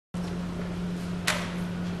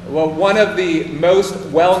Well, one of the most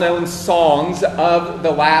well-known songs of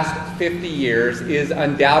the last 50 years is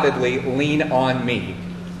undoubtedly Lean on Me.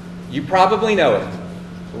 You probably know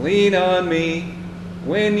it. Lean on me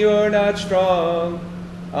when you're not strong.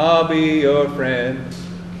 I'll be your friend.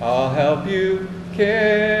 I'll help you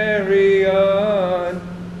carry on.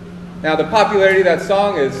 Now, the popularity of that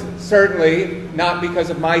song is certainly not because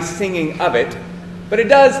of my singing of it, but it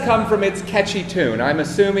does come from its catchy tune. I'm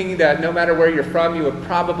assuming that no matter where you're from, you have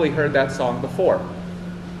probably heard that song before.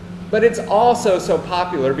 But it's also so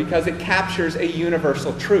popular because it captures a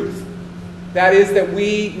universal truth. That is that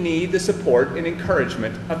we need the support and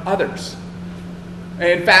encouragement of others.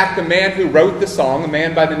 In fact, the man who wrote the song, a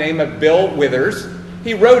man by the name of Bill Withers,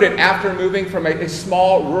 he wrote it after moving from a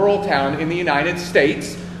small rural town in the United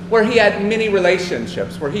States where he had many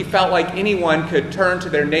relationships, where he felt like anyone could turn to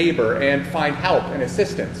their neighbor and find help and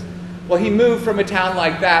assistance. Well, he moved from a town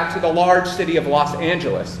like that to the large city of Los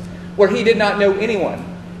Angeles, where he did not know anyone,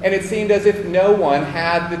 and it seemed as if no one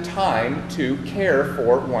had the time to care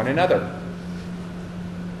for one another.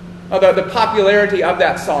 Although the popularity of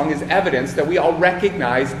that song is evidence that we all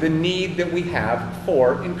recognize the need that we have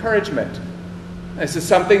for encouragement. This is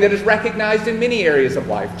something that is recognized in many areas of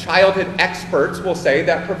life. Childhood experts will say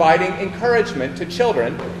that providing encouragement to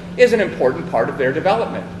children is an important part of their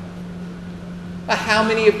development. How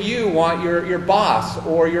many of you want your boss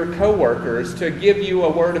or your coworkers to give you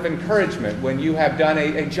a word of encouragement when you have done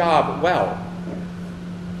a job well?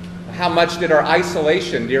 How much did our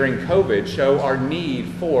isolation during COVID show our need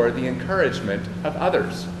for the encouragement of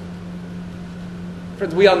others?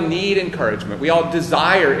 Friends, we all need encouragement. We all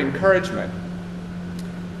desire encouragement.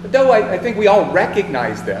 But though I think we all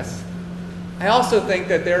recognize this, I also think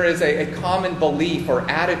that there is a common belief or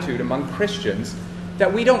attitude among Christians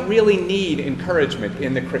that we don't really need encouragement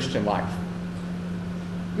in the Christian life.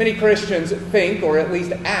 Many Christians think, or at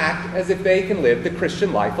least act, as if they can live the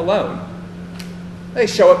Christian life alone. They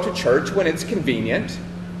show up to church when it's convenient,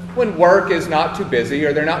 when work is not too busy,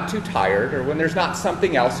 or they're not too tired, or when there's not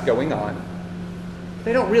something else going on.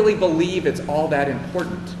 They don't really believe it's all that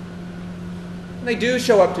important. When they do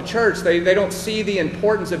show up to church, they don't see the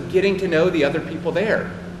importance of getting to know the other people there.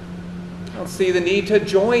 They don't see the need to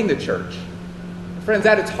join the church. Friends,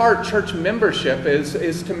 at its heart, church membership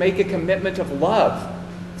is to make a commitment of love,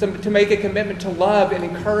 to make a commitment to love and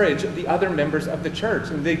encourage the other members of the church,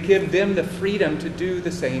 and to give them the freedom to do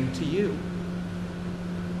the same to you.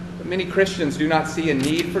 But many Christians do not see a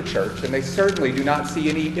need for church, and they certainly do not see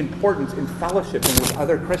any importance in fellowshipping with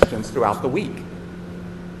other Christians throughout the week.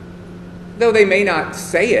 Though they may not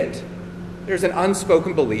say it, there's an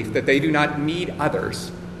unspoken belief that they do not need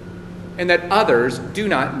others, and that others do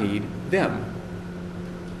not need them.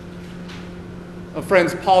 Well,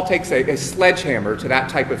 friends, Paul takes a sledgehammer to that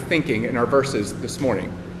type of thinking in our verses this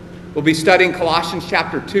morning. We'll be studying Colossians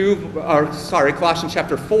chapter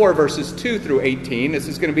 4, verses 2 through 18. This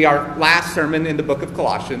is going to be our last sermon in the book of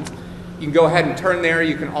Colossians. You can go ahead and turn there.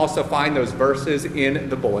 You can also find those verses in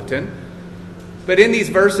the bulletin. But in these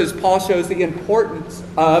verses, Paul shows the importance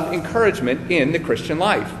of encouragement in the Christian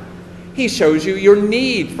life. He shows you your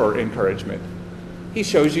need for encouragement. He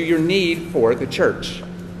shows you your need for the church.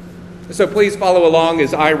 So please follow along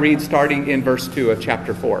as I read starting in verse 2 of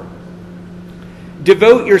chapter 4.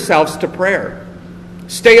 Devote yourselves to prayer.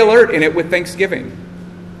 Stay alert in it with thanksgiving.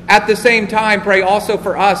 At the same time, pray also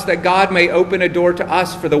for us that God may open a door to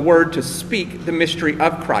us for the word to speak the mystery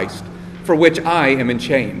of Christ, for which I am in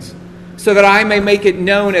chains, so that I may make it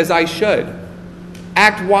known as I should.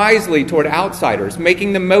 Act wisely toward outsiders,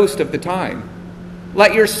 making the most of the time.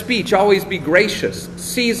 Let your speech always be gracious,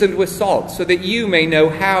 seasoned with salt, so that you may know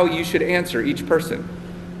how you should answer each person.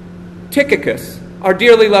 Tychicus, our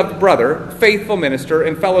dearly loved brother, faithful minister,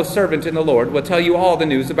 and fellow servant in the Lord, will tell you all the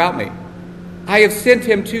news about me. I have sent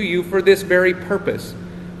him to you for this very purpose,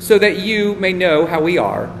 so that you may know how we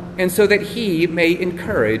are, and so that he may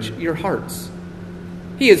encourage your hearts.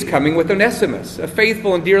 He is coming with Onesimus, a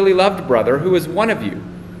faithful and dearly loved brother who is one of you.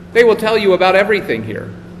 They will tell you about everything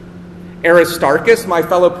here. Aristarchus, my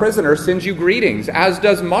fellow prisoner, sends you greetings, as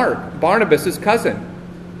does Mark, Barnabas' cousin,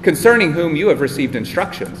 concerning whom you have received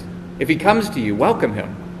instructions. If he comes to you, welcome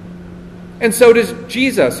him. And so does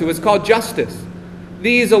Jesus, who is called Justus.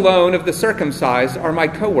 These alone of the circumcised are my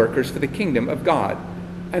co-workers for the kingdom of God,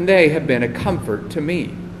 and they have been a comfort to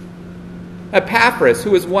me. Epaphras,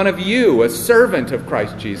 who is one of you, a servant of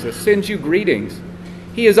Christ Jesus, sends you greetings.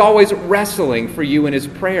 He is always wrestling for you in his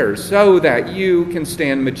prayers, so that you can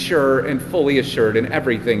stand mature and fully assured in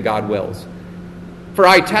everything God wills. For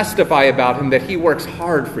I testify about him that he works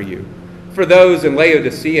hard for you, for those in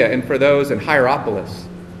Laodicea and for those in Hierapolis.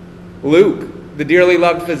 Luke, the dearly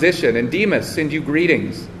loved physician, and Demas send you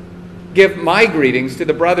greetings. Give my greetings to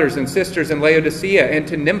the brothers and sisters in Laodicea and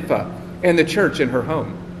to Nympha and the church in her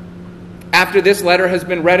home. After this letter has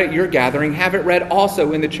been read at your gathering, have it read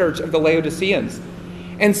also in the church of the Laodiceans.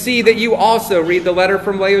 And see that you also read the letter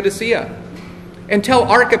from Laodicea. And tell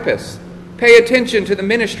Archippus, pay attention to the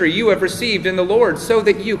ministry you have received in the Lord so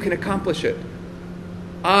that you can accomplish it.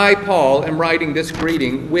 I, Paul, am writing this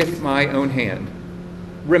greeting with my own hand.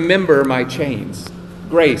 Remember my chains.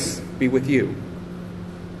 Grace be with you.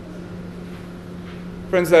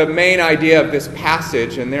 Friends, the main idea of this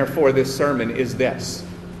passage and therefore this sermon is this.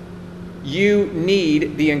 You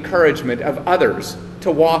need the encouragement of others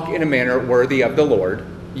to walk in a manner worthy of the Lord.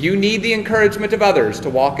 You need the encouragement of others to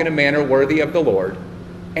walk in a manner worthy of the Lord.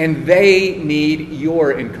 And they need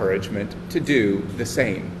your encouragement to do the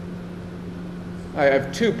same. I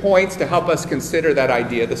have 2 points to help us consider that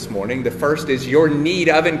idea this morning. The first is your need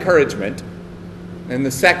of encouragement. And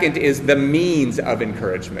the second is the means of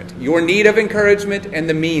encouragement. Your need of encouragement and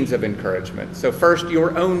the means of encouragement. So first,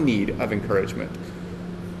 your own need of encouragement.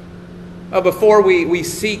 Before we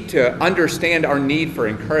seek to understand our need for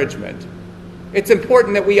encouragement, it's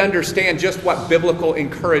important that we understand just what biblical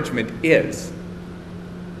encouragement is.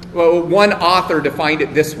 Well, one author defined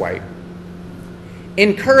it this way.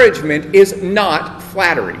 Encouragement is not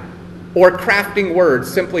flattery or crafting words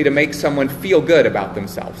simply to make someone feel good about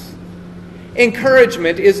themselves.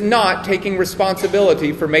 Encouragement is not taking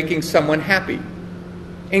responsibility for making someone happy.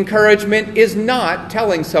 Encouragement is not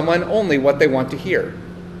telling someone only what they want to hear.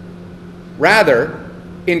 Rather,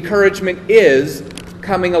 encouragement is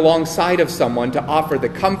coming alongside of someone to offer the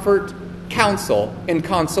comfort, counsel, and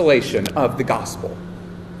consolation of the gospel.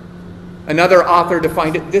 Another author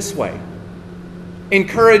defined it this way.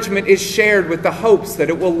 Encouragement is shared with the hopes that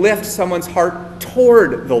it will lift someone's heart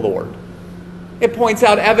toward the Lord. It points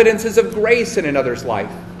out evidences of grace in another's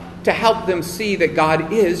life to help them see that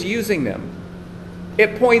God is using them.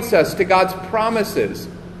 It points us to God's promises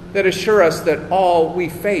that assure us that all we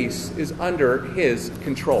face is under His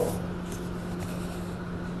control.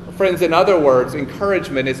 Friends, in other words,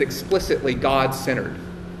 encouragement is explicitly God-centered.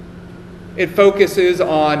 It focuses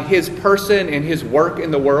on His person and His work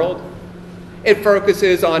in the world. It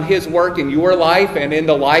focuses on His work in your life and in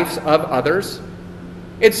the lives of others.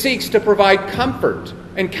 It seeks to provide comfort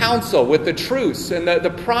and counsel with the truths and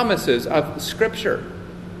the promises of Scripture.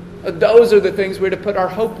 Those are the things we're to put our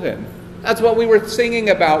hope in. That's what we were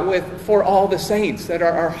singing about with For All the Saints, that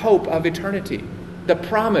are our hope of eternity, the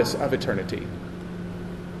promise of eternity.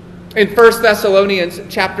 In 1 Thessalonians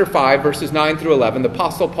chapter 5, verses 9 through 11, the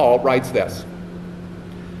Apostle Paul writes this.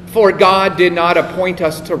 For God did not appoint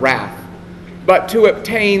us to wrath, but to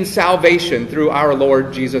obtain salvation through our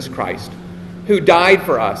Lord Jesus Christ, who died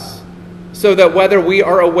for us, so that whether we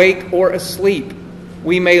are awake or asleep,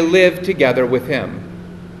 we may live together with Him.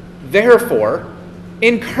 Therefore,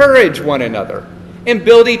 encourage one another and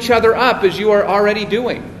build each other up as you are already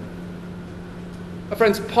doing.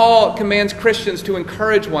 Friends, Paul commands Christians to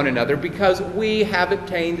encourage one another because we have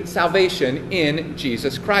obtained salvation in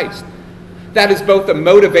Jesus Christ. That is both the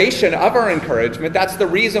motivation of our encouragement. That's the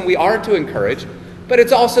reason we are to encourage. But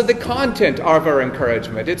it's also the content of our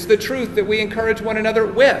encouragement. It's the truth that we encourage one another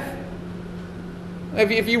with.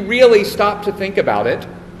 If you really stop to think about it,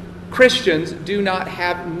 Christians do not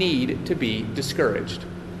have need to be discouraged.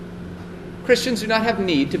 Christians do not have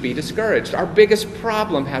need to be discouraged. Our biggest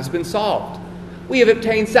problem has been solved. We have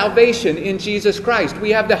obtained salvation in Jesus Christ.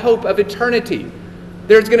 We have the hope of eternity.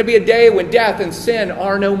 There's going to be a day when death and sin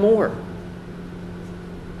are no more.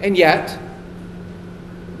 And yet,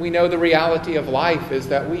 we know the reality of life is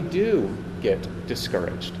that we do get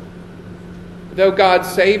discouraged. Though God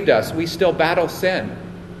saved us, we still battle sin.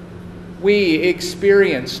 We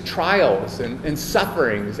experience trials and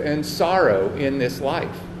sufferings and sorrow in this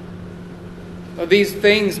life. These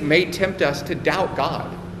things may tempt us to doubt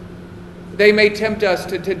God. They may tempt us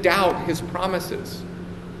to doubt His promises.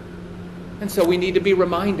 And so we need to be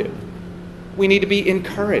reminded. We need to be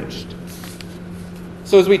encouraged.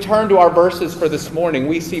 So as we turn to our verses for this morning,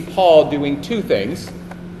 we see Paul doing two things.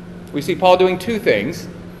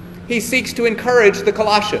 He seeks to encourage the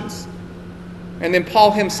Colossians. And then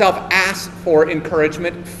Paul himself asks for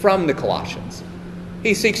encouragement from the Colossians.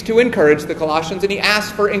 He seeks to encourage the Colossians, and he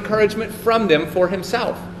asks for encouragement from them for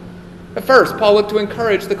himself. But first, Paul looked to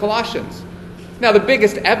encourage the Colossians. Now, the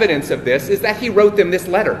biggest evidence of this is that he wrote them this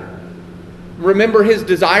letter. Remember his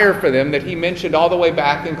desire for them that he mentioned all the way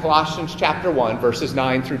back in Colossians chapter 1, verses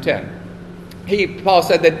 9 through 10. Paul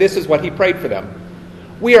said that this is what he prayed for them.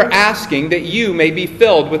 We are asking that you may be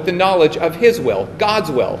filled with the knowledge of His will,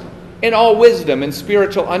 God's will, in all wisdom and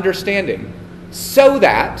spiritual understanding, so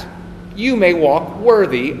that you may walk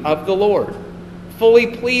worthy of the Lord, fully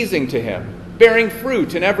pleasing to him, bearing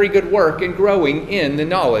fruit in every good work and growing in the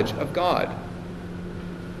knowledge of God.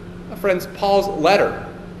 Friends, Paul's letter,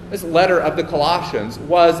 this letter of the Colossians,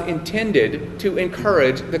 was intended to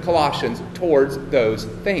encourage the Colossians towards those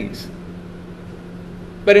things.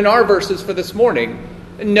 But in our verses for this morning,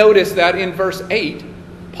 notice that in verse 8,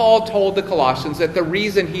 Paul told the Colossians that the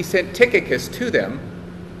reason he sent Tychicus to them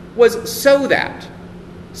was so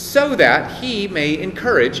that he may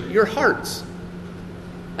encourage your hearts.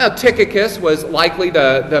 Now, Tychicus was likely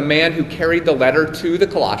the man who carried the letter to the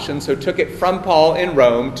Colossians, so took it from Paul in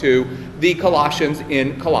Rome to the Colossians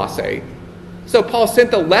in Colossae. So Paul sent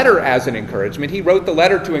the letter as an encouragement. He wrote the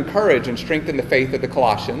letter to encourage and strengthen the faith of the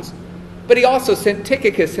Colossians, but he also sent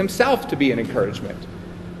Tychicus himself to be an encouragement.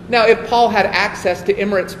 Now, if Paul had access to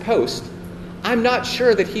Emirates Post, I'm not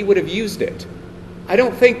sure that he would have used it. I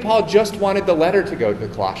don't think Paul just wanted the letter to go to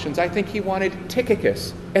the Colossians. I think he wanted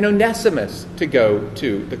Tychicus and Onesimus to go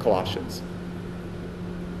to the Colossians.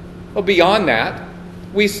 Well, beyond that,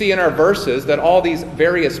 we see in our verses that all these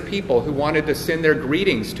various people who wanted to send their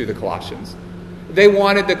greetings to the Colossians, they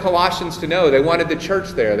wanted the Colossians to know, they wanted the church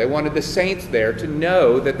there, they wanted the saints there to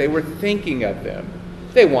know that they were thinking of them.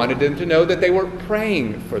 They wanted them to know that they were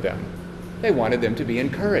praying for them. They wanted them to be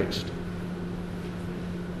encouraged.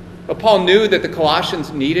 But Paul knew that the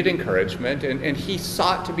Colossians needed encouragement, and he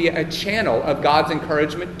sought to be a channel of God's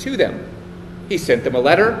encouragement to them. He sent them a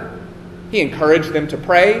letter. He encouraged them to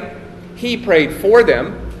pray. He prayed for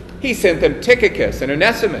them. He sent them Tychicus and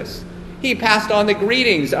Onesimus. He passed on the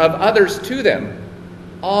greetings of others to them,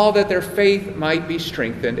 all that their faith might be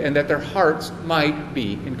strengthened and that their hearts might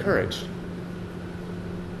be encouraged.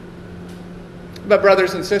 But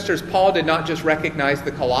brothers and sisters, Paul did not just recognize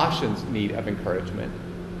the Colossians' need of encouragement.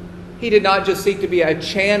 He did not just seek to be a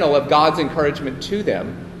channel of God's encouragement to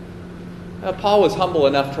them. Paul was humble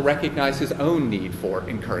enough to recognize his own need for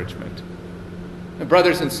encouragement. And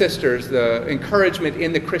brothers and sisters, the encouragement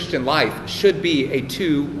in the Christian life should be a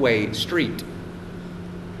two-way street.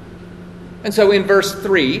 And so in verse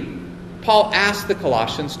 3, Paul asked the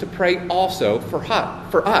Colossians to pray also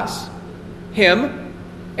for us, him,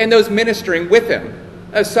 and those ministering with him,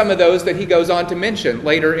 as some of those that he goes on to mention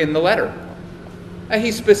later in the letter.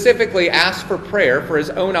 He specifically asked for prayer for his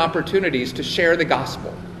own opportunities to share the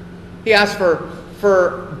gospel. He asked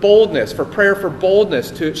for boldness, for prayer for boldness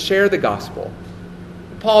to share the gospel.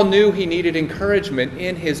 Paul knew he needed encouragement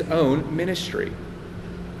in his own ministry.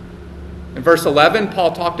 In verse 11,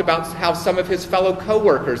 Paul talked about how some of his fellow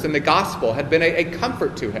co-workers in the gospel had been a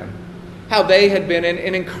comfort to him, how they had been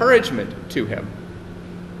an encouragement to him.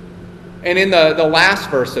 And in the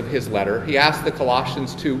last verse of his letter, he asked the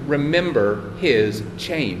Colossians to remember his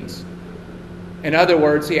chains. In other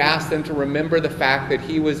words, he asked them to remember the fact that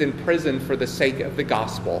he was in prison for the sake of the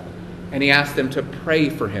gospel, and he asked them to pray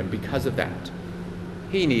for him because of that.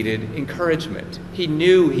 He needed encouragement. He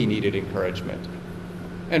knew he needed encouragement.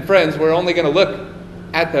 And friends, we're only going to look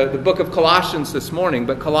at the book of Colossians this morning,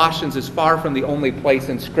 but Colossians is far from the only place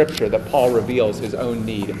in Scripture that Paul reveals his own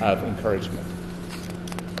need of encouragement.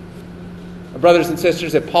 Brothers and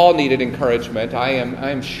sisters, if Paul needed encouragement, I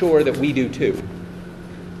am sure that we do too.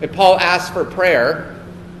 If Paul asked for prayer,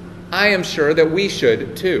 I am sure that we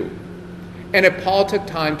should too. And if Paul took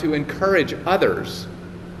time to encourage others,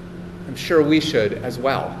 I'm sure we should as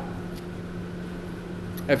well.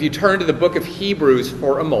 If you turn to the book of Hebrews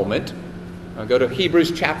for a moment, I'll go to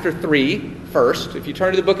Hebrews chapter 3 first. If you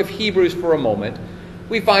turn to the book of Hebrews for a moment,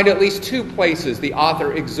 we find at least two places the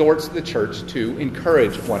author exhorts the church to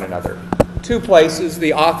encourage one another. Two places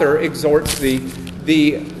the author exhorts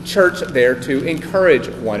the church there to encourage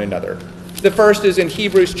one another. The first is in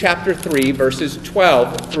Hebrews chapter 3, verses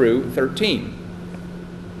 12 through 13.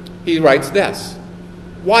 He writes this: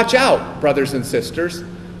 "Watch out, brothers and sisters,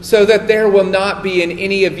 so that there will not be in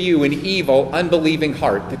any of you an evil, unbelieving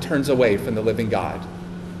heart that turns away from the living God.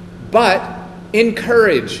 But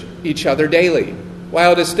encourage each other daily,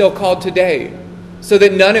 while it is still called today, so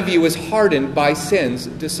that none of you is hardened by sin's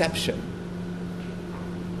deception."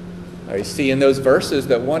 I see in those verses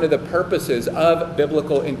that one of the purposes of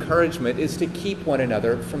biblical encouragement is to keep one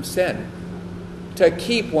another from sin, to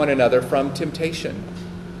keep one another from temptation.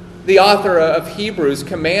 The author of Hebrews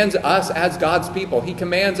commands us as God's people, he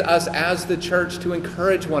commands us as the church to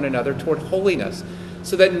encourage one another toward holiness,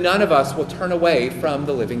 so that none of us will turn away from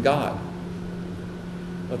the living God.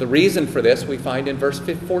 Well, the reason for this we find in verse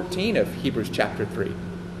 14 of Hebrews chapter 3.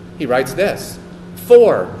 He writes this: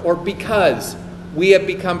 "For," or because, "we have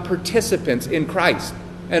become participants in Christ."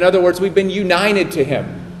 In other words, we've been united to him.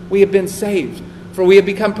 We have been saved. For we have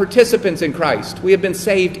become participants in Christ. We have been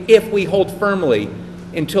saved if we hold firmly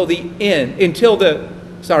until the end,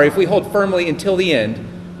 if we hold firmly until the end,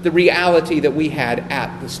 the reality that we had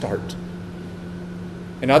at the start.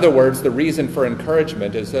 In other words, the reason for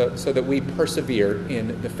encouragement is so that we persevere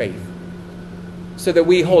in the faith, so that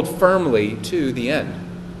we hold firmly to the end.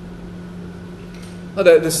 Well,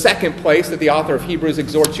 the second place that the author of Hebrews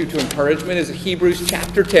exhorts you to encouragement is Hebrews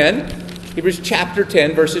chapter 10. Hebrews chapter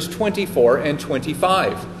 10, verses 24 and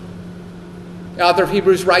 25. The author of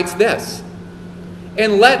Hebrews writes this,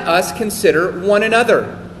 "And let us consider one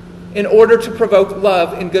another in order to provoke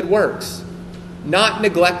love and good works, not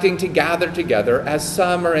neglecting to gather together as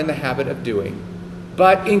some are in the habit of doing,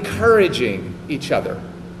 but encouraging each other,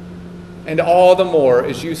 and all the more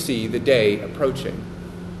as you see the day approaching."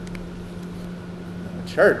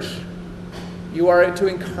 Church, you are to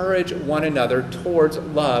encourage one another towards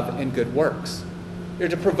love and good works. You're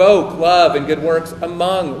to provoke love and good works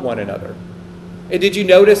among one another. And did you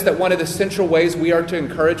notice that one of the central ways we are to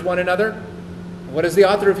encourage one another? What does the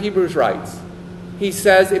author of Hebrews write? He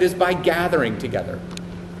says it is by gathering together,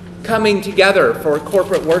 coming together for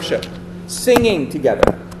corporate worship, singing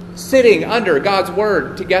together, sitting under God's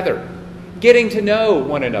word together, getting to know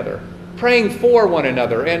one another, praying for one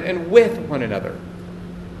another and with one another.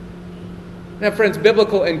 Now, friends,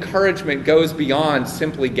 biblical encouragement goes beyond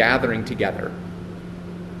simply gathering together.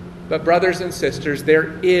 But brothers and sisters,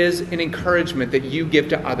 there is an encouragement that you give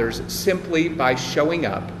to others simply by showing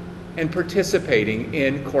up and participating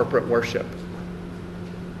in corporate worship.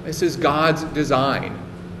 This is God's design.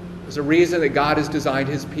 There's a reason that God has designed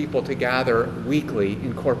his people to gather weekly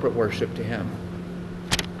in corporate worship to him.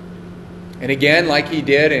 And again, like he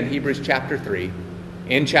did in Hebrews chapter 3,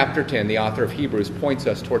 in chapter 10, the author of Hebrews points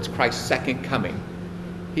us towards Christ's second coming.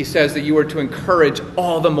 He says that you are to encourage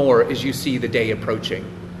all the more as you see the day approaching.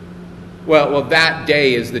 Well, that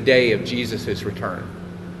day is the day of Jesus' return.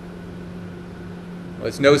 Well,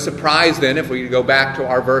 it's no surprise then if we go back to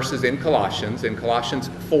our verses in Colossians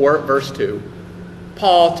 4, verse 2,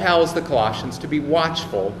 Paul tells the Colossians to be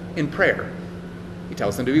watchful in prayer. He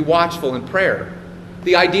tells them to be watchful in prayer.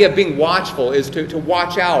 The idea of being watchful is to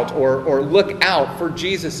watch out or look out for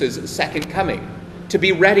Jesus' second coming, to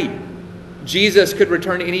be ready. Jesus could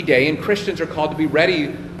return any day, and Christians are called to be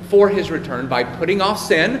ready for his return by putting off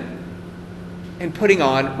sin and putting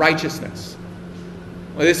on righteousness.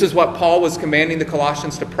 Well, this is what Paul was commanding the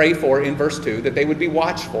Colossians to pray for in verse 2, that they would be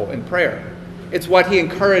watchful in prayer. It's what he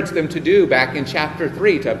encouraged them to do back in chapter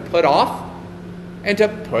 3, to put off and to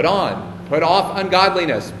put on. Put off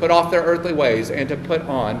ungodliness, put off their earthly ways, and to put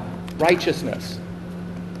on righteousness.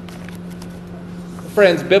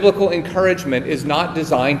 Friends, biblical encouragement is not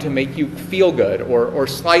designed to make you feel good or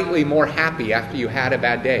slightly more happy after you had a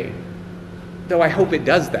bad day, though I hope it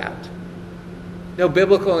does that. No,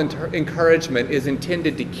 biblical encouragement is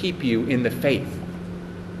intended to keep you in the faith.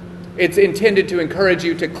 It's intended to encourage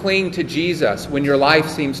you to cling to Jesus when your life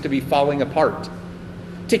seems to be falling apart,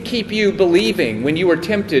 to keep you believing when you are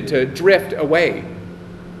tempted to drift away.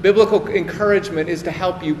 Biblical encouragement is to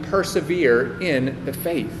help you persevere in the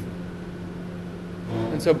faith.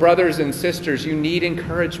 And so, brothers and sisters, you need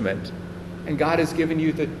encouragement. And God has given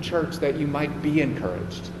you the church that you might be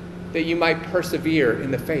encouraged, that you might persevere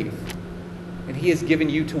in the faith. And he has given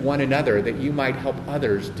you to one another that you might help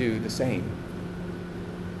others do the same.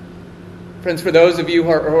 Friends, for those of you who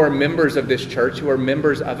are members of this church, who are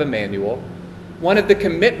members of Emmanuel, one of the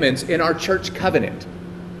commitments in our church covenant,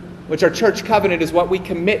 which our church covenant is what we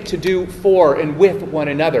commit to do for and with one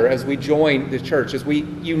another as we join the church, as we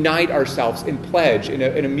unite ourselves in pledge,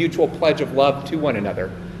 in a mutual pledge of love to one another.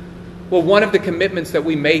 Well, one of the commitments that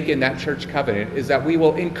we make in that church covenant is that we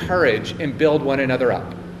will encourage and build one another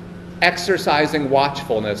up, exercising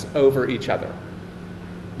watchfulness over each other.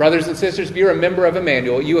 Brothers and sisters, if you're a member of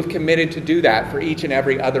Emmanuel, you have committed to do that for each and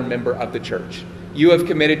every other member of the church. You have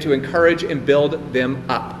committed to encourage and build them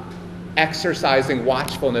up, exercising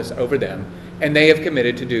watchfulness over them, and they have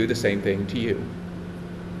committed to do the same thing to you.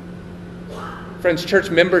 Friends, church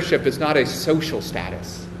membership is not a social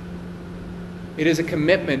status. It is a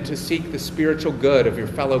commitment to seek the spiritual good of your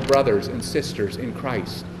fellow brothers and sisters in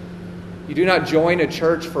Christ. You do not join a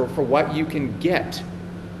church for what you can get,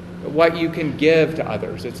 but what you can give to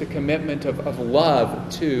others. It's a commitment of love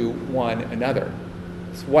to one another.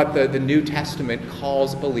 It's what the New Testament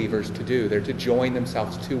calls believers to do. They're to join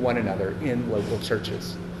themselves to one another in local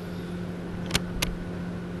churches.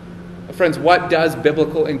 Friends, what does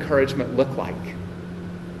biblical encouragement look like?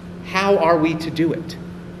 How are we to do it?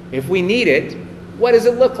 If we need it, what does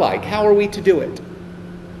it look like? How are we to do it?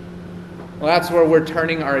 Well, that's where we're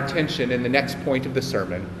turning our attention in the next point of the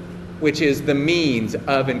sermon. which is the means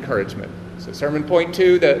of encouragement. So sermon point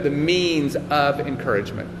 2, the means of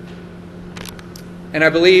encouragement. And I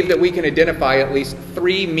believe that we can identify at least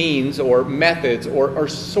 3 means or methods or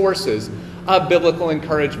sources of biblical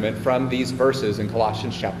encouragement from these verses in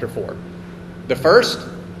Colossians chapter 4. The first,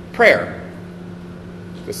 prayer.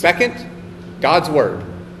 The second, God's Word.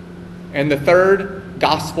 And the third,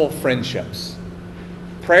 gospel friendships.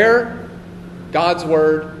 Prayer, God's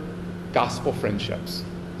Word, gospel friendships.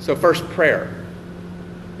 So first, prayer.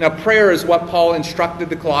 Now, prayer is what Paul instructed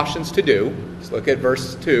the Colossians to do. Let's look at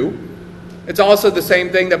verse 2. It's also the same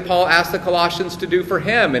thing that Paul asked the Colossians to do for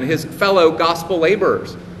him and his fellow gospel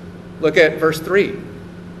laborers. Look at verse 3.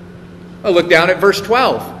 Look down at verse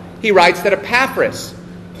 12. He writes that Epaphras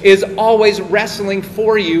is always wrestling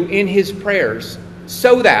for you in his prayers,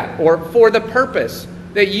 so that, or for the purpose,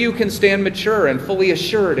 that you can stand mature and fully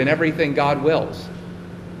assured in everything God wills.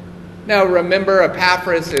 Now remember,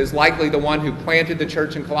 Epaphras is likely the one who planted the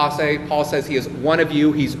church in Colossae. Paul says he is one of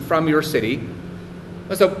you. He's from your city.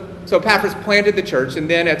 So Epaphras planted the church, and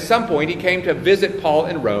then at some point he came to visit Paul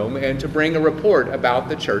in Rome and to bring a report about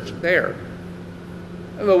the church there.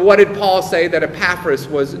 What did Paul say that Epaphras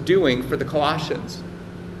was doing for the Colossians?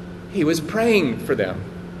 He was praying for them.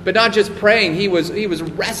 But not just praying, he was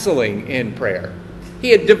wrestling in prayer. He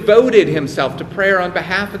had devoted himself to prayer on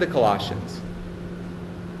behalf of the Colossians.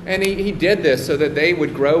 And he did this so that they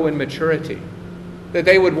would grow in maturity, that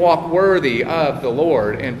they would walk worthy of the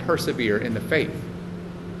Lord and persevere in the faith.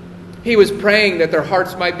 He was praying that their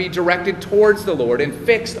hearts might be directed towards the Lord and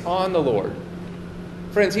fixed on the Lord.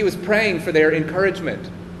 Friends, he was praying for their encouragement.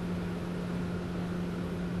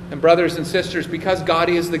 And brothers and sisters, because God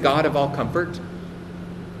is the God of all comfort,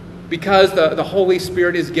 because the Holy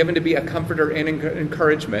Spirit is given to be a comforter and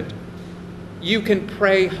encouragement, you can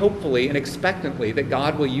pray hopefully and expectantly that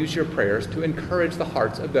God will use your prayers to encourage the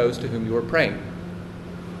hearts of those to whom you are praying.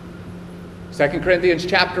 2 Corinthians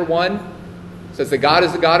chapter 1 says that God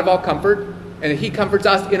is the God of all comfort, and that he comforts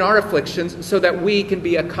us in our afflictions so that we can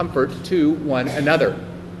be a comfort to one another.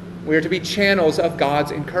 We are to be channels of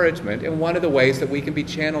God's encouragement, and one of the ways that we can be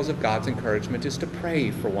channels of God's encouragement is to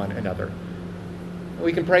pray for one another.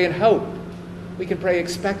 We can pray in hope. We can pray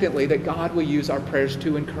expectantly that God will use our prayers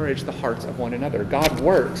to encourage the hearts of one another. God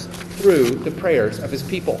works through the prayers of his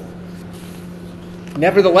people.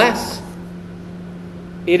 Nevertheless,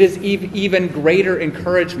 it is even greater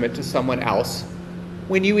encouragement to someone else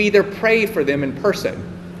when you either pray for them in person,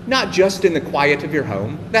 not just in the quiet of your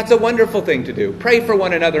home. That's a wonderful thing to do. Pray for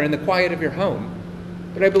one another in the quiet of your home.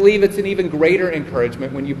 But I believe it's an even greater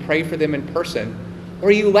encouragement when you pray for them in person,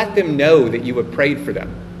 or you let them know that you have prayed for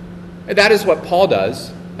them. And that is what Paul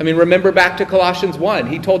does. I mean, remember back to Colossians 1.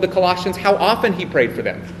 He told the Colossians how often he prayed for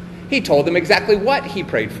them. He told them exactly what he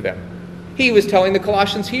prayed for them. He was telling the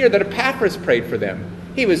Colossians here that Epaphras prayed for them.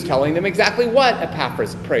 He was telling them exactly what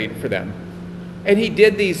Epaphras prayed for them. And he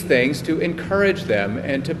did these things to encourage them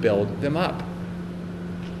and to build them up.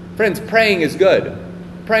 Friends, praying is good.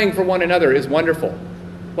 Praying for one another is wonderful.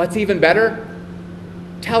 What's even better?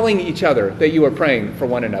 Telling each other that you are praying for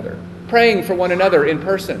one another. Praying for one another in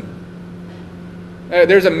person.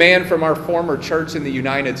 There's a man from our former church in the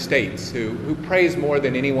United States who prays more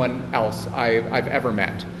than anyone else I've ever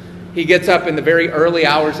met. He gets up in the very early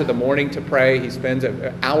hours of the morning to pray. He spends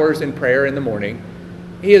hours in prayer in the morning.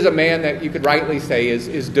 He is a man that you could rightly say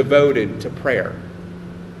is devoted to prayer.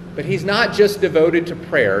 But he's not just devoted to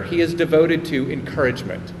prayer. He is devoted to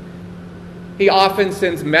encouragement. He often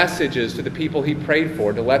sends messages to the people he prayed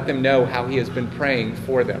for to let them know how he has been praying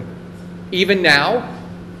for them. Even now,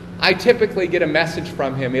 I typically get a message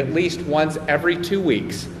from him at least once every 2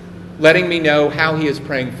 weeks, letting me know how he is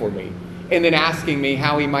praying for me, and then asking me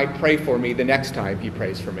how he might pray for me the next time he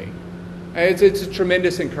prays for me. It's a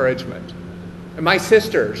tremendous encouragement. And my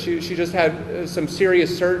sister, she just had some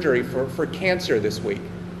serious surgery for cancer this week.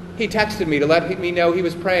 He texted me to let me know he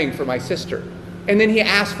was praying for my sister. And then he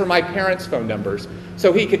asked for my parents' phone numbers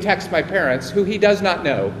so he could text my parents, who he does not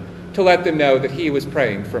know, to let them know that he was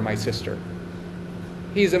praying for my sister.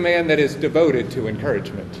 He's a man that is devoted to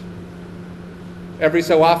encouragement. Every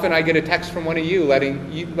so often I get a text from one of you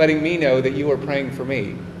letting me know that you are praying for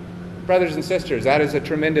me. Brothers and sisters, that is a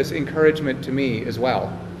tremendous encouragement to me as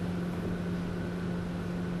well.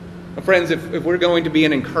 Friends, if we're going to be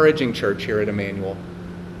an encouraging church here at Emmanuel,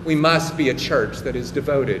 we must be a church that is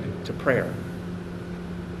devoted to prayer.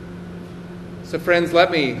 So friends,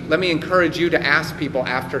 let me encourage you to ask people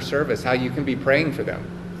after service how you can be praying for them.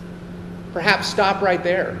 Perhaps stop right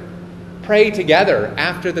there. Pray together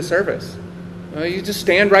after the service. You just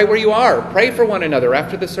stand right where you are. Pray for one another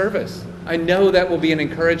after the service. I know that will be an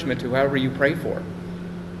encouragement to whoever you pray for.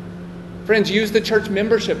 Friends, use the church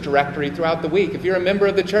membership directory throughout the week. If you're a member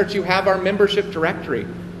of the church, you have our membership directory.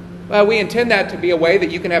 Well, we intend that to be a way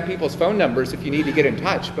that you can have people's phone numbers if you need to get in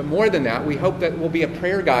touch. But more than that, we hope that it will be a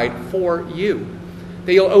prayer guide for you.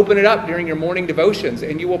 That you'll open it up during your morning devotions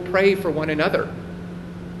and you will pray for one another.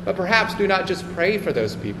 But perhaps do not just pray for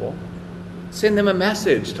those people. Send them a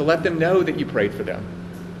message to let them know that you prayed for them.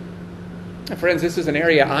 And friends, this is an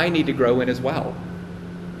area I need to grow in as well.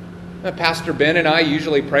 Pastor Ben and I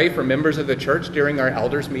usually pray for members of the church during our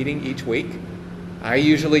elders meeting each week. I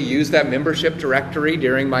usually use that membership directory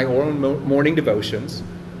during my own morning devotions.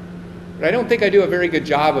 But I don't think I do a very good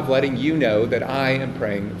job of letting you know that I am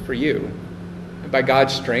praying for you. And by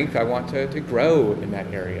God's strength, I want to grow in that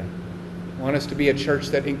area. I want us to be a church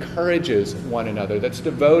that encourages one another, that's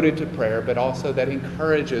devoted to prayer, but also that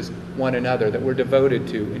encourages one another, that we're devoted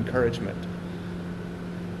to encouragement.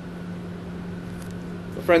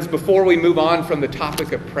 Friends, before we move on from the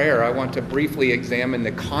topic of prayer, I want to briefly examine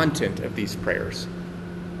the content of these prayers.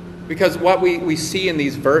 Because what we see in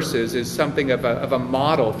these verses is something of a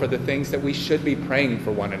model for the things that we should be praying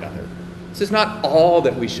for one another. This is not all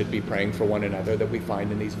that we should be praying for one another that we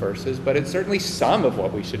find in these verses, but it's certainly some of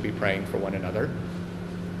what we should be praying for one another.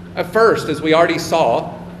 First, as we already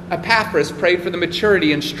saw, Epaphras prayed for the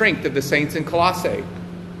maturity and strength of the saints in Colossae.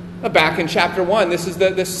 Back in chapter 1, this is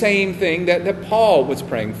the same thing that Paul was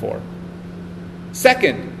praying for.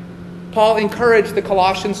 Second, Paul encouraged the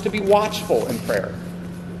Colossians to be watchful in prayer,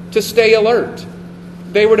 to stay alert.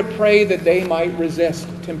 They were to pray that they might resist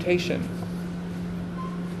temptation.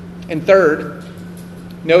 And third,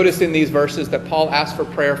 notice in these verses that Paul asked for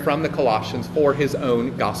prayer from the Colossians for his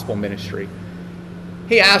own gospel ministry.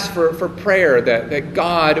 He asked for prayer that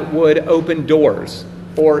God would open doors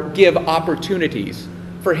or give opportunities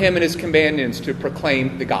for him and his companions to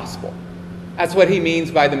proclaim the gospel. That's what he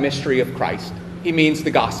means by the mystery of Christ. He means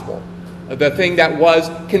the gospel, the thing that was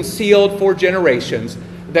concealed for generations,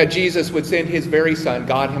 that Jesus would send his very son,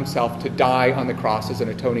 God himself, to die on the cross as an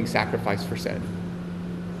atoning sacrifice for sin.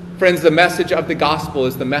 Friends, the message of the gospel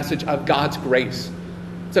is the message of God's grace.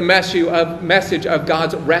 It's a message of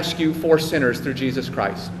God's rescue for sinners through Jesus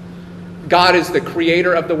Christ. God is the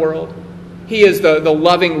creator of the world. He is the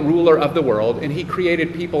loving ruler of the world, and he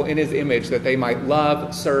created people in his image that they might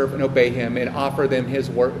love, serve, and obey him and offer them his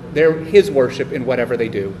worship in whatever they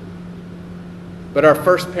do. But our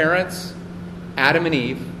first parents, Adam and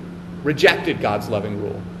Eve, rejected God's loving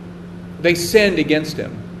rule. They sinned against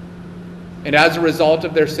him. And as a result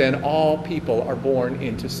of their sin, all people are born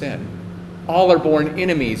into sin. All are born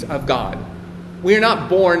enemies of God. We are not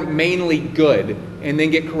born mainly good and then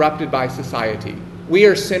get corrupted by society. We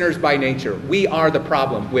are sinners by nature. We are the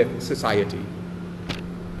problem with society.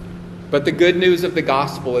 But the good news of the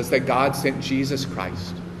gospel is that God sent Jesus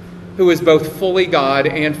Christ, who is both fully God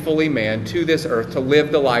and fully man, to this earth to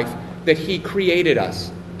live the life that he created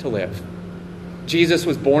us to live. Jesus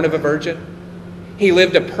was born of a virgin. He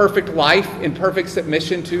lived a perfect life in perfect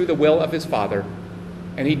submission to the will of his Father.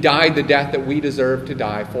 And he died the death that we deserve to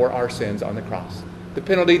die for our sins on the cross. The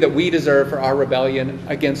penalty that we deserve for our rebellion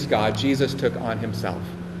against God, Jesus took on himself.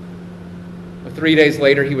 But 3 days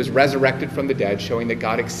later, he was resurrected from the dead, showing that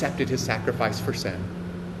God accepted his sacrifice for sin.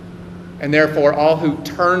 And therefore, all who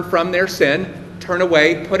turn from their sin, turn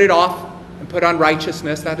away, put it off, and put on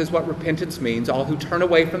righteousness, that is what repentance means. All who turn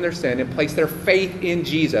away from their sin and place their faith in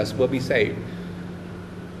Jesus will be saved.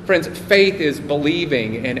 Friends, faith is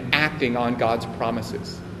believing and acting on God's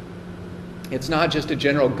promises. It's not just a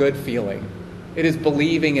general good feeling. It is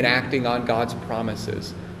believing and acting on God's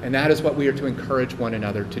promises. And that is what we are to encourage one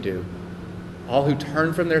another to do. All who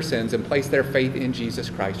turn from their sins and place their faith in Jesus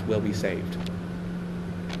Christ will be saved.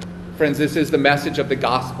 Friends, this is the message of the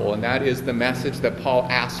gospel, and that is the message that Paul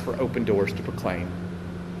asks for open doors to proclaim.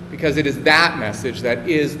 Because it is that message that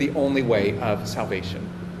is the only way of salvation.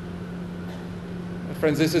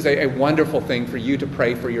 Friends, this is a wonderful thing for you to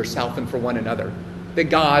pray for yourself and for one another, that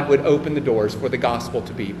God would open the doors for the gospel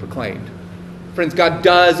to be proclaimed. Friends, God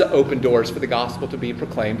does open doors for the gospel to be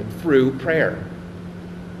proclaimed through prayer.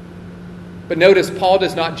 But notice, Paul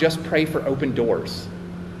does not just pray for open doors.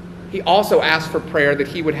 He also asks for prayer that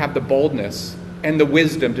he would have the boldness and the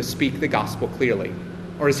wisdom to speak the gospel clearly,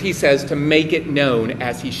 or as he says, to make it known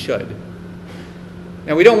as he should.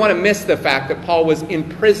 Now, we don't want to miss the fact that Paul was in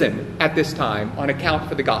prison at this time on account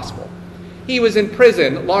for the gospel. He was in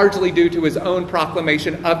prison largely due to his own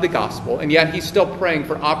proclamation of the gospel, and yet he's still praying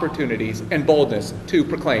for opportunities and boldness to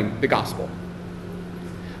proclaim the gospel.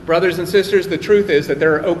 Brothers and sisters, the truth is that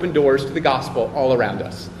there are open doors to the gospel all around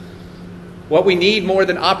us. What we need more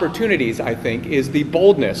than opportunities, I think, is the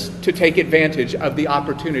boldness to take advantage of the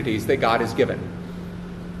opportunities that God has given.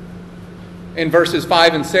 In verses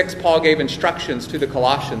 5 and 6, Paul gave instructions to the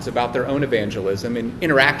Colossians about their own evangelism and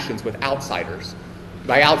interactions with outsiders.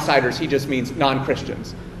 By outsiders, he just means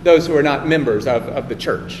non-Christians, those who are not members of the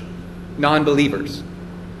church, non-believers.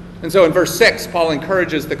 And so in verse 6, Paul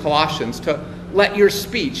encourages the Colossians to let your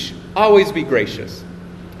speech always be gracious,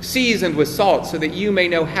 seasoned with salt, so that you may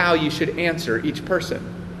know how you should answer each person.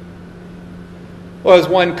 Well, as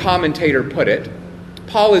one commentator put it,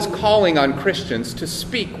 Paul is calling on Christians to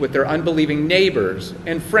speak with their unbelieving neighbors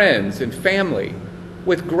and friends and family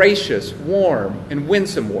with gracious, warm, and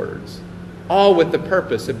winsome words, all with the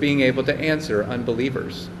purpose of being able to answer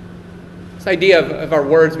unbelievers. This idea of our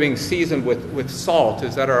words being seasoned with salt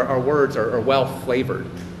is that our words are well flavored.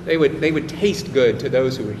 They would taste good to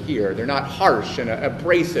those who would hear. They're not harsh and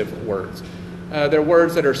abrasive words. They're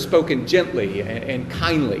words that are spoken gently and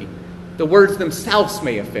kindly. The words themselves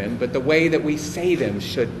may offend, but the way that we say them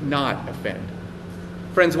should not offend.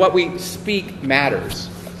 Friends, what we speak matters.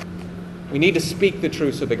 We need to speak the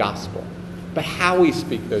truths of the gospel, but how we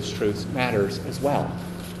speak those truths matters as well.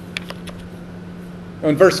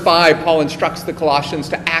 In verse 5, Paul instructs the Colossians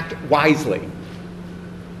to act wisely.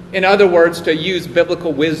 In other words, to use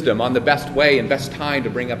biblical wisdom on the best way and best time to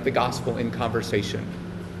bring up the gospel in conversation.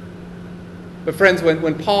 But friends,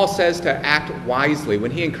 when Paul says to act wisely,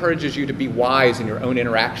 when he encourages you to be wise in your own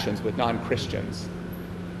interactions with non-Christians,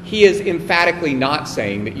 he is emphatically not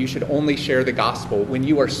saying that you should only share the gospel when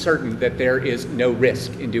you are certain that there is no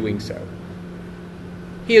risk in doing so.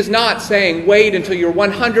 He is not saying wait until you're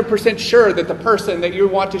 100% sure that the person that you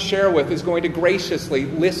want to share with is going to graciously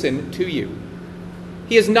listen to you.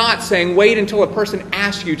 He is not saying wait until a person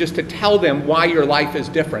asks you just to tell them why your life is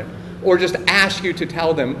different, or just ask you to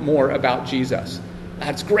tell them more about Jesus.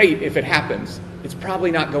 That's great if it happens. It's probably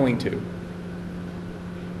not going to.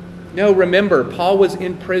 No, remember, Paul was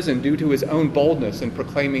in prison due to his own boldness in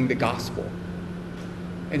proclaiming the gospel.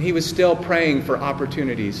 And he was still praying for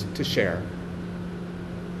opportunities to share.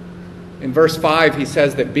 In verse 5, he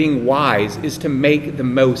says that being wise is to make the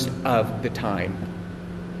most of the time.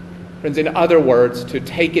 Friends, in other words, to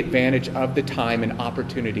take advantage of the time and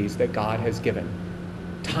opportunities that God has given.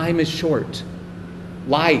 Time is short.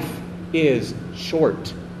 Life is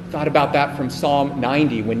short. Thought about that from Psalm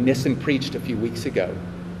 90 when Nissen preached a few weeks ago.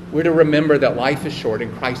 We're to remember that life is short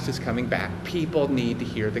and Christ is coming back. People need to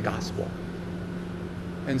hear the gospel.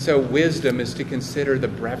 And so wisdom is to consider the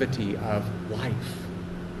brevity of life.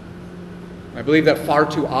 I believe that far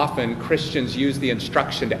too often Christians use the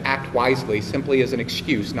instruction to act wisely simply as an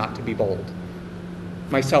excuse not to be bold,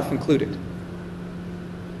 myself included.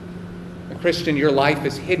 Christian, your life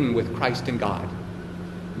is hidden with Christ in God.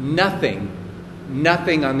 Nothing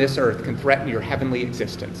on this earth can threaten your heavenly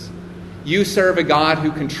existence. You serve a God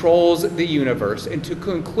who controls the universe and to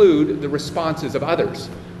conclude the responses of others.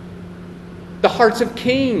 The hearts of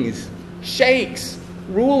kings, sheikhs,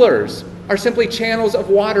 rulers are simply channels of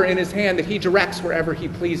water in his hand that he directs wherever he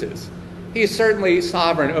pleases. He is certainly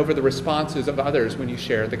sovereign over the responses of others when you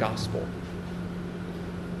share the gospel.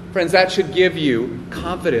 Friends, that should give you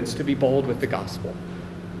confidence to be bold with the gospel.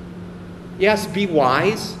 Yes, be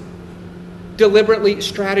wise. Deliberately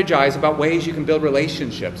strategize about ways you can build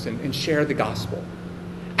relationships and share the gospel.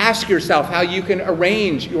 Ask yourself how you can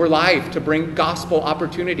arrange your life to bring gospel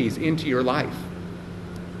opportunities into your life.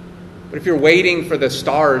 But if you're waiting for the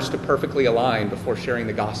stars to perfectly align before sharing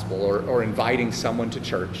the gospel or inviting someone to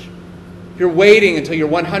church, if you're waiting until you're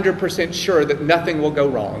 100% sure that nothing will go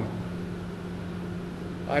wrong,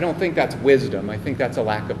 I don't think that's wisdom. I think that's a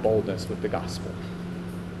lack of boldness with the gospel.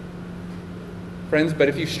 Friends, but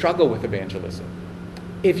if you struggle with evangelism,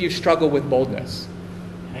 if you struggle with boldness,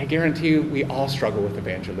 and I guarantee you we all struggle with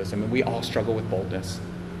evangelism and we all struggle with boldness,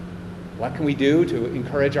 what can we do to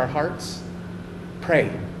encourage our hearts? Pray.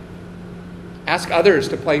 Ask others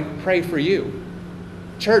to pray for you.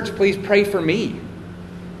 Church, please pray for me.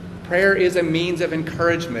 Prayer is a means of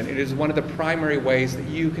encouragement. It is one of the primary ways that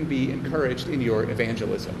you can be encouraged in your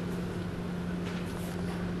evangelism.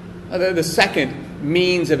 The second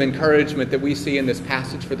means of encouragement that we see in this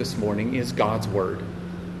passage for this morning is God's word.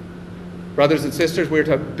 Brothers and sisters, we're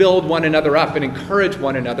to build one another up and encourage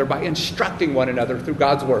one another by instructing one another through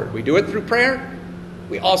God's word. We do it through prayer.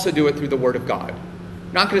 We also do it through the word of God.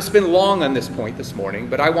 I'm not going to spend long on this point this morning,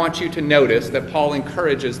 but I want you to notice that Paul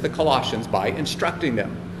encourages the Colossians by instructing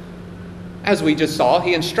them. As we just saw,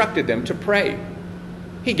 he instructed them to pray.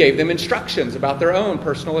 He gave them instructions about their own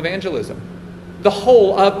personal evangelism. The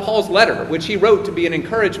whole of Paul's letter, which he wrote to be an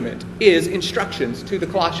encouragement, is instructions to the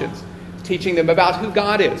Colossians, teaching them about who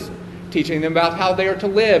God is, teaching them about how they are to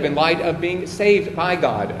live in light of being saved by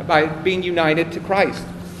God, by being united to Christ.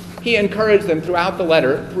 He encouraged them throughout the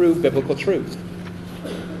letter through biblical truth.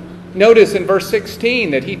 Notice in verse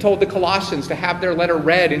 16 that he told the Colossians to have their letter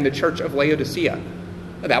read in the church of Laodicea.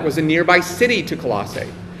 That was a nearby city to Colossae.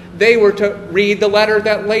 They were to read the letter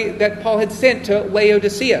that Paul had sent to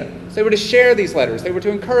Laodicea. So they were to share these letters. They were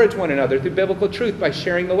to encourage one another through biblical truth by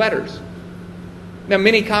sharing the letters. Now,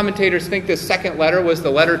 many commentators think this second letter was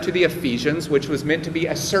the letter to the Ephesians, which was meant to be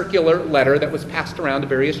a circular letter that was passed around to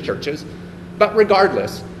various churches. But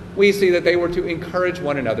regardless, we see that they were to encourage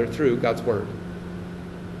one another through God's word.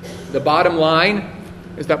 The bottom line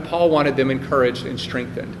is that Paul wanted them encouraged and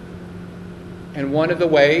strengthened. And one of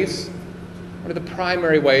the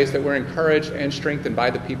primary ways that we're encouraged and strengthened by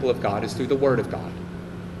the people of God is through the Word of God.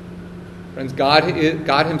 Friends, God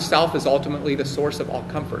himself is ultimately the source of all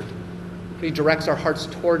comfort. He directs our hearts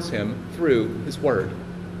towards him through his Word.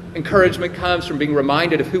 Encouragement comes from being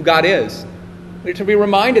reminded of who God is. We're to be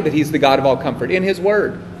reminded that he's the God of all comfort in his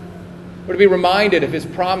Word. We're to be reminded of his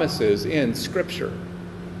promises in Scripture.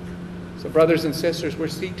 So brothers and sisters, we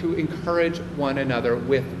seek to encourage one another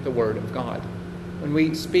with the Word of God. When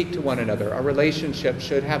we speak to one another, our relationship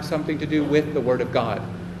should have something to do with the Word of God.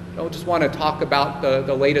 Don't just want to talk about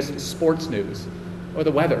the latest sports news or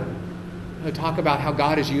the weather. Talk about how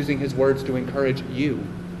God is using his words to encourage you.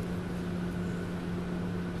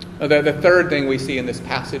 The third thing we see in this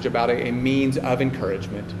passage about a means of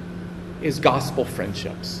encouragement is gospel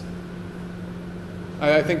friendships.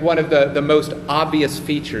 I think one of the most obvious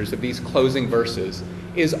features of these closing verses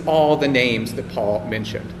is all the names that Paul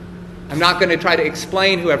mentioned. I'm not going to try to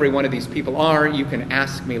explain who every one of these people are. You can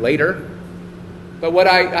ask me later. But what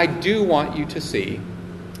I do want you to see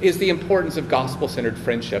is the importance of gospel-centered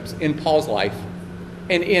friendships in Paul's life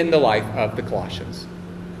and in the life of the Colossians.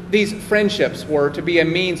 These friendships were to be a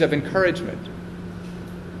means of encouragement.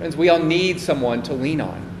 Friends, we all need someone to lean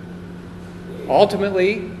on.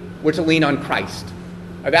 Ultimately, we're to lean on Christ.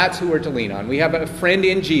 That's who we're to lean on. We have a friend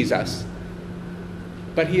in Jesus,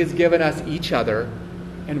 but he has given us each other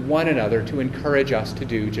and one another to encourage us to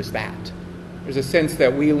do just that. There's a sense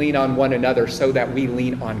that we lean on one another so that we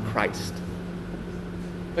lean on Christ.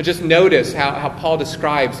 But just notice how Paul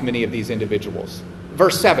describes many of these individuals.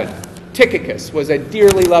 Verse 7, Tychicus was a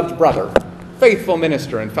dearly loved brother, faithful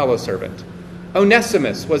minister and fellow servant.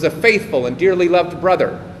 Onesimus was a faithful and dearly loved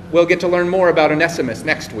brother. We'll get to learn more about Onesimus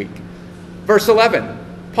next week. Verse 11,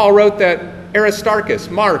 Paul wrote that Aristarchus,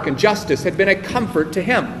 Mark, and Justus had been a comfort to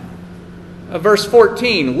him. Verse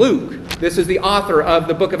 14, Luke, this is the author of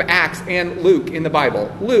the book of Acts and Luke in the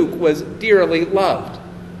Bible. Luke was dearly loved.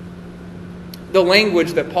 The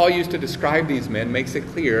language that Paul used to describe these men makes it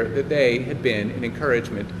clear that they had been an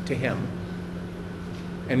encouragement to him.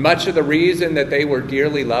 And much of the reason that they were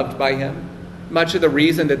dearly loved by him, much of the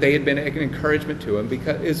reason that they had been an encouragement to him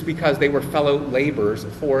is because they were fellow laborers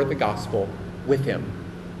for the gospel with him.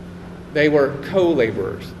 They were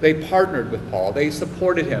co-laborers. They partnered with Paul. They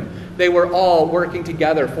supported him. They were all working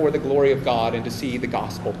together for the glory of God and to see the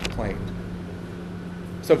gospel proclaimed.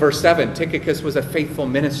 So verse 7, Tychicus was a faithful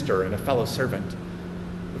minister and a fellow servant.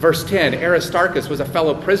 Verse 10, Aristarchus was a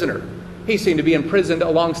fellow prisoner. He seemed to be imprisoned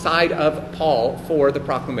alongside of Paul for the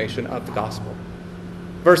proclamation of the gospel.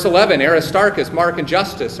 Verse 11, Aristarchus, Mark, and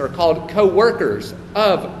Justus are called co-workers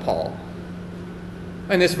of Paul.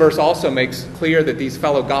 And this verse also makes clear that these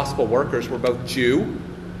fellow gospel workers were both Jew,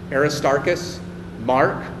 Aristarchus,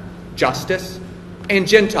 Mark, Justus, and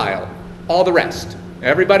Gentile, all the rest.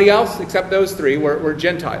 Everybody else, except those three, were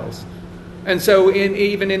Gentiles. And so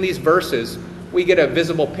even in these verses, we get a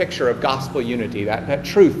visible picture of gospel unity, that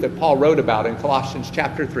truth that Paul wrote about in Colossians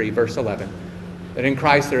chapter 3, verse 11, that in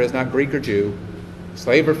Christ there is not Greek or Jew,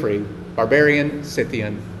 slave or free, barbarian,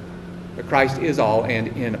 Scythian, but Christ is all and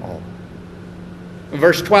in all.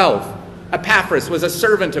 Verse 12, Epaphras was a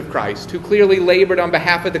servant of Christ who clearly labored on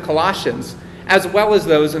behalf of the Colossians, as well as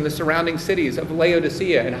those in the surrounding cities of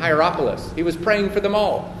Laodicea and Hierapolis. He was praying for them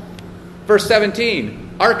all. Verse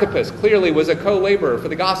 17, Archippus clearly was a co-laborer for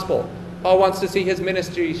the gospel. Paul wants to see his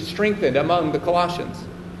ministry strengthened among the Colossians.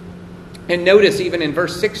 And notice even in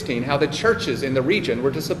verse 16 how the churches in the region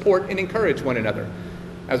were to support and encourage one another.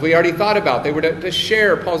 As we already thought about, they were to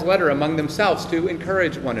share Paul's letter among themselves to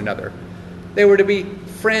encourage one another. They were to be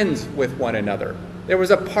friends with one another. There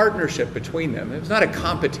was a partnership between them. It was not a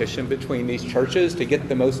competition between these churches to get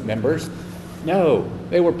the most members. No,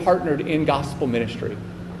 they were partnered in gospel ministry.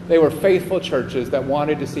 They were faithful churches that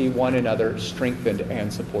wanted to see one another strengthened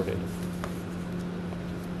and supported.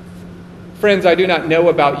 Friends, I do not know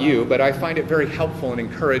about you, but I find it very helpful and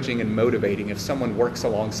encouraging and motivating if someone works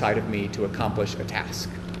alongside of me to accomplish a task.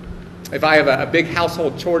 If I have a big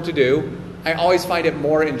household chore to do, I always find it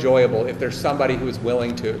more enjoyable if there's somebody who is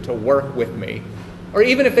willing to work with me. Or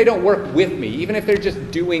even if they don't work with me, even if they're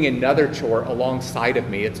just doing another chore alongside of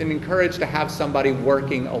me, it's an encouragement to have somebody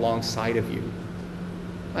working alongside of you.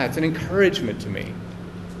 That's an encouragement to me.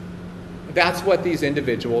 That's what these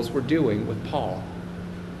individuals were doing with Paul.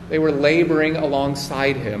 They were laboring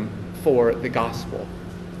alongside him for the gospel.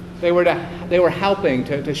 They were helping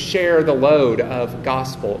to share the load of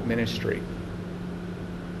gospel ministry.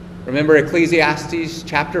 Remember Ecclesiastes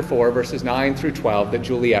chapter 4, verses 9 through 12 that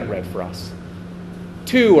Juliet read for us.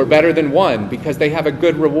 2 are better than 1 because they have a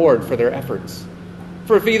good reward for their efforts.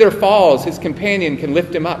 For if either falls, his companion can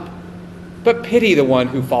lift him up. But pity the one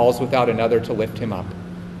who falls without another to lift him up.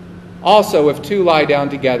 Also, if 2 lie down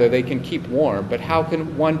together, they can keep warm. But how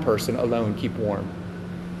can one person alone keep warm?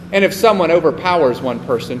 And if someone overpowers one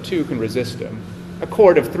person, 2 can resist him. A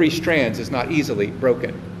cord of 3 strands is not easily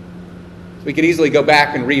broken. We could easily go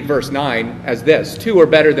back and read verse 9 as this. 2 are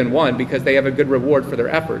better than 1 because they have a good reward for their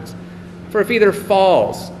efforts. For if either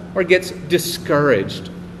falls or gets discouraged,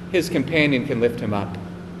 his companion can lift him up.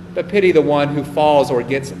 But pity the one who falls or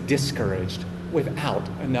gets discouraged without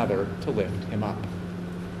another to lift him up.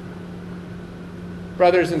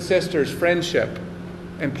 Brothers and sisters, friendship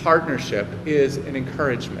and partnership is an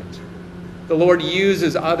encouragement. The Lord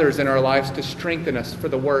uses others in our lives to strengthen us for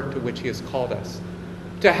the work to which He has called us,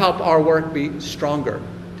 to help our work be stronger,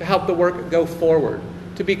 to help the work go forward,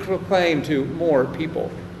 to be proclaimed to more people.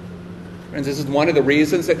 Friends, this is one of the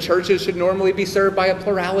reasons that churches should normally be served by a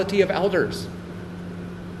plurality of elders.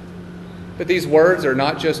 But these words are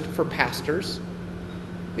not just for pastors.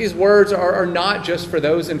 These words are not just for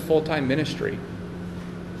those in full-time ministry.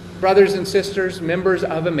 Brothers and sisters, members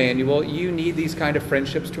of Emmanuel, you need these kind of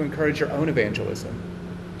friendships to encourage your own evangelism,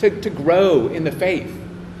 to grow in the faith.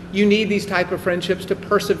 You need these type of friendships to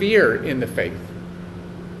persevere in the faith.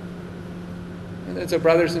 And so,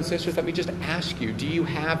 brothers and sisters, let me just ask you, do you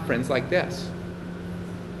have friends like this?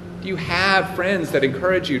 Do you have friends that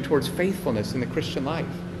encourage you towards faithfulness in the Christian life?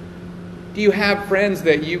 Do you have friends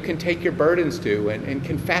that you can take your burdens to and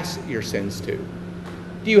confess your sins to?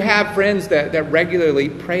 Do you have friends that regularly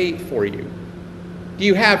pray for you? Do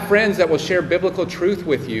you have friends that will share biblical truth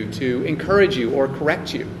with you to encourage you or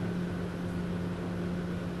correct you?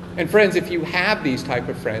 And friends, if you have these type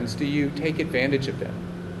of friends, do you take advantage of them?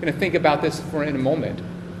 I'm going to think about this for in a moment,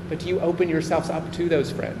 but do you open yourselves up to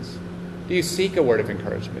those friends? Do you seek a word of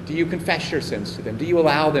encouragement? Do you confess your sins to them? Do you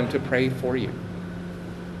allow them to pray for you?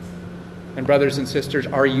 And brothers and sisters,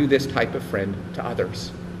 are you this type of friend to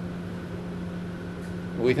others?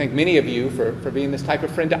 We thank many of you for being this type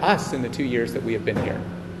of friend to us in the 2 years that we have been here.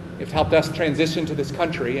 You've helped us transition to this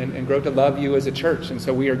country and grow to love you as a church, and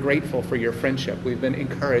so we are grateful for your friendship. We've been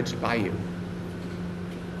encouraged by you.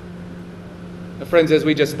 Now, friends, as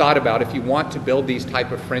we just thought about, if you want to build these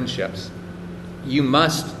type of friendships, you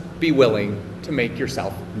must be willing to make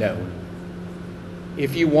yourself known.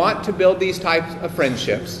 If you want to build these types of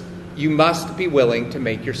friendships, you must be willing to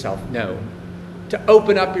make yourself known, to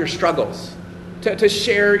open up your struggles, to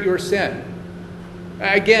share your sin.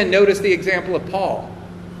 Again, notice the example of Paul.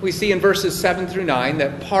 We see in verses 7 through 9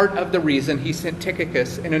 that part of the reason he sent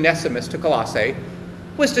Tychicus and Onesimus to Colossae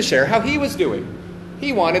was to share how he was doing.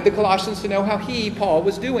 He wanted the Colossians to know how he, Paul,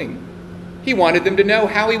 was doing. He wanted them to know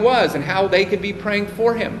how he was and how they could be praying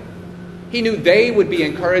for him. He knew they would be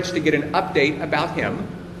encouraged to get an update about him,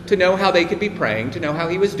 to know how they could be praying, to know how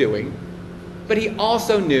he was doing. But he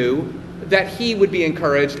also knew that he would be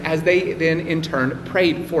encouraged as they then in turn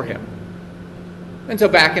prayed for him. And so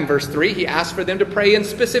back in verse 3, he asked for them to pray in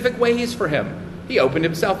specific ways for him. He opened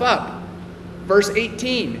himself up. Verse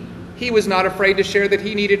 18, he was not afraid to share that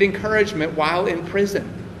he needed encouragement while in prison.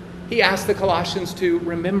 He asked the Colossians to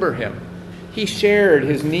remember him. He shared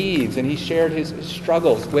his needs and he shared his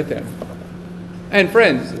struggles with them. And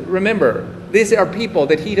friends, remember, these are people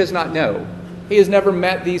that he does not know. He has never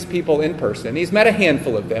met these people in person. He's met a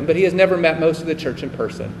handful of them, but he has never met most of the church in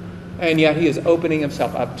person. And yet he is opening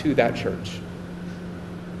himself up to that church.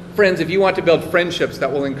 Friends, if you want to build friendships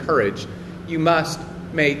that will encourage, you must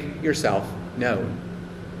make yourself known.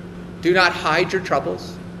 Do not hide your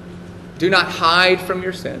troubles. Do not hide from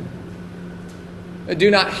your sin.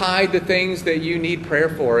 Do not hide the things that you need prayer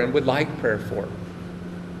for and would like prayer for.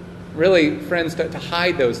 Really, friends, to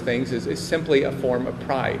hide those things is simply a form of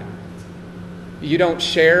pride. You don't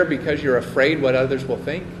share because you're afraid what others will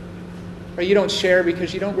think. Or you don't share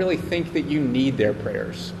because you don't really think that you need their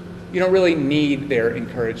prayers. You don't really need their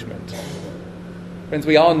encouragement. Friends,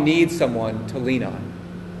 we all need someone to lean on.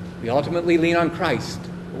 We ultimately lean on Christ.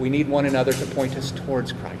 But we need one another to point us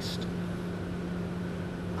towards Christ.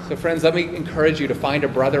 So friends, let me encourage you to find a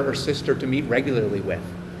brother or sister to meet regularly with.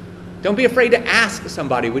 Don't be afraid to ask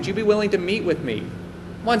somebody, would you be willing to meet with me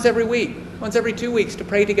once every week, once every 2 weeks, to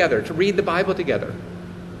pray together, to read the Bible together?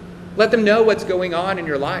 Let them know what's going on in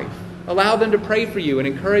your life. Allow them to pray for you and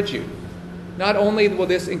encourage you. Not only will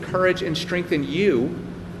this encourage and strengthen you,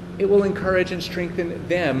 it will encourage and strengthen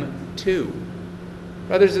them too.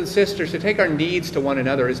 Brothers and sisters, to take our needs to one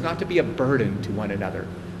another is not to be a burden to one another.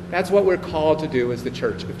 That's what we're called to do as the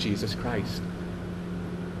Church of Jesus Christ.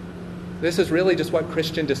 This is really just what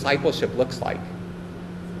Christian discipleship looks like.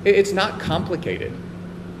 It's not complicated.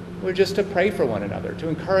 We're just to pray for one another, to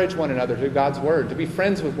encourage one another through God's Word, to be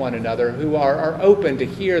friends with one another who are open to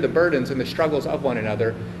hear the burdens and the struggles of one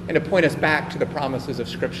another, and to point us back to the promises of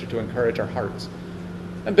Scripture to encourage our hearts.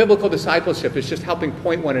 And biblical discipleship is just helping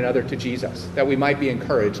point one another to Jesus, that we might be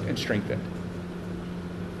encouraged and strengthened.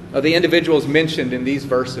 Now, the individuals mentioned in these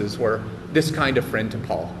verses were this kind of friend to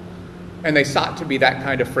Paul, and they sought to be that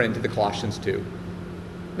kind of friend to the Colossians too.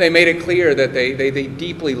 They made it clear that they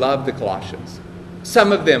deeply loved the Colossians.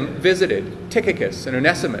 Some of them visited Tychicus and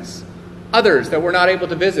Onesimus. Others that were not able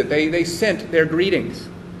to visit, they sent their greetings.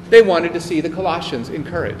 They wanted to see the Colossians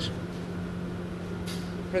encouraged.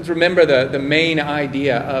 Friends, remember the main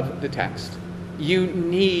idea of the text. You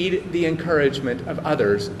need the encouragement of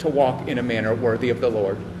others to walk in a manner worthy of the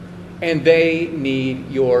Lord. And they need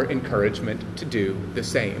your encouragement to do the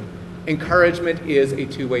same. Encouragement is a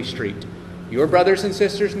two-way street. Your brothers and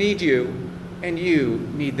sisters need you, and you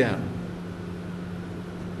need them.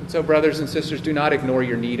 And so, brothers and sisters, do not ignore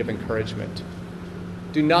your need of encouragement.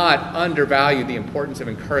 Do not undervalue the importance of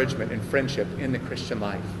encouragement and friendship in the Christian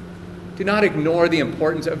life. Do not ignore the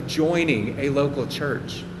importance of joining a local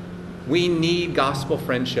church. We need gospel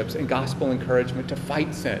friendships and gospel encouragement to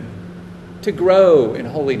fight sin, to grow in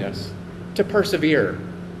holiness, to persevere.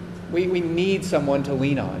 We need someone to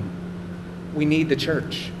lean on. We need the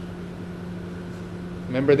church.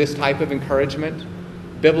 Remember this type of encouragement?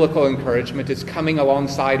 Biblical encouragement is coming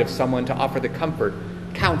alongside of someone to offer the comfort,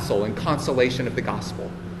 counsel, and consolation of the gospel.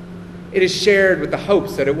 It is shared with the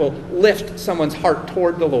hopes that it will lift someone's heart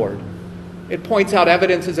toward the Lord. It points out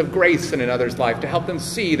evidences of grace in another's life to help them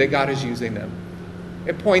see that God is using them.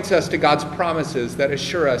 It points us to God's promises that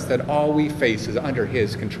assure us that all we face is under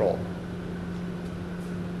His control.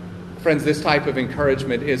 Friends, this type of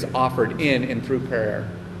encouragement is offered in and through prayer.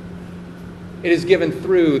 It is given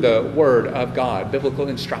through the Word of God, biblical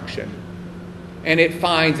instruction. And it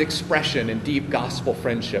finds expression in deep gospel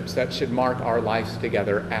friendships that should mark our lives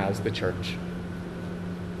together as the church.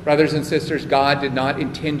 Brothers and sisters, God did not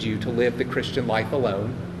intend you to live the Christian life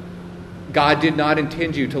alone. God did not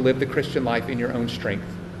intend you to live the Christian life in your own strength.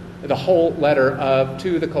 The whole letter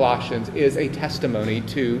to the Colossians is a testimony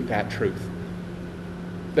to that truth.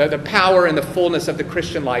 The power and the fullness of the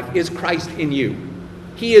Christian life is Christ in you.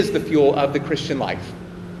 He is the fuel of the Christian life.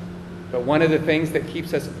 But one of the things that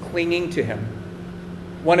keeps us clinging to Him,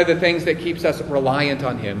 one of the things that keeps us reliant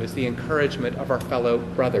on Him, is the encouragement of our fellow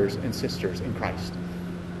brothers and sisters in Christ.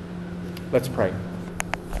 Let's pray.